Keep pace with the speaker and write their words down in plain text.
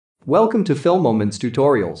Welcome to Filmoments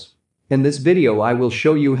tutorials. In this video I will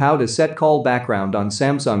show you how to set call background on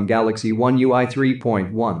Samsung Galaxy One UI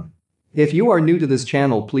 3.1. If you are new to this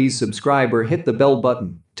channel, please subscribe or hit the bell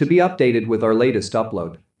button to be updated with our latest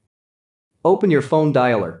upload. Open your phone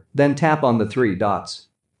dialer, then tap on the three dots.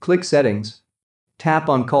 Click Settings. Tap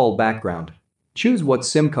on Call Background. Choose what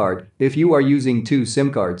SIM card if you are using two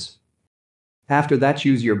SIM cards. After that,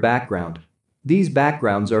 choose your background. These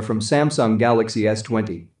backgrounds are from Samsung Galaxy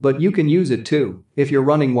S20, but you can use it too if you're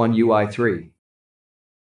running One UI 3.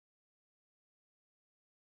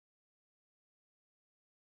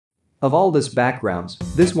 Of all these backgrounds,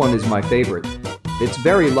 this one is my favorite. It's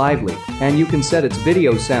very lively, and you can set its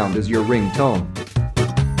video sound as your ringtone.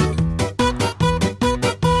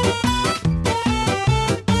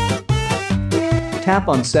 Tap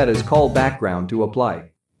on Set as Call Background to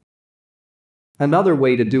apply. Another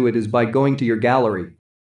way to do it is by going to your gallery.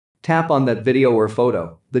 Tap on that video or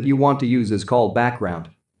photo that you want to use as call background.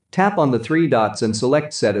 Tap on the three dots and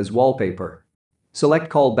select Set as Wallpaper. Select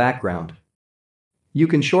Call Background. You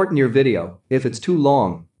can shorten your video if it's too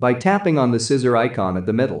long by tapping on the scissor icon at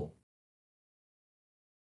the middle.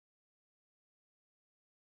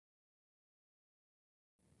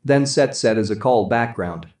 Then set as a call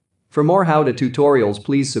background. For more how-to tutorials,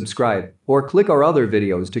 please subscribe or click our other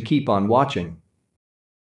videos to keep on watching.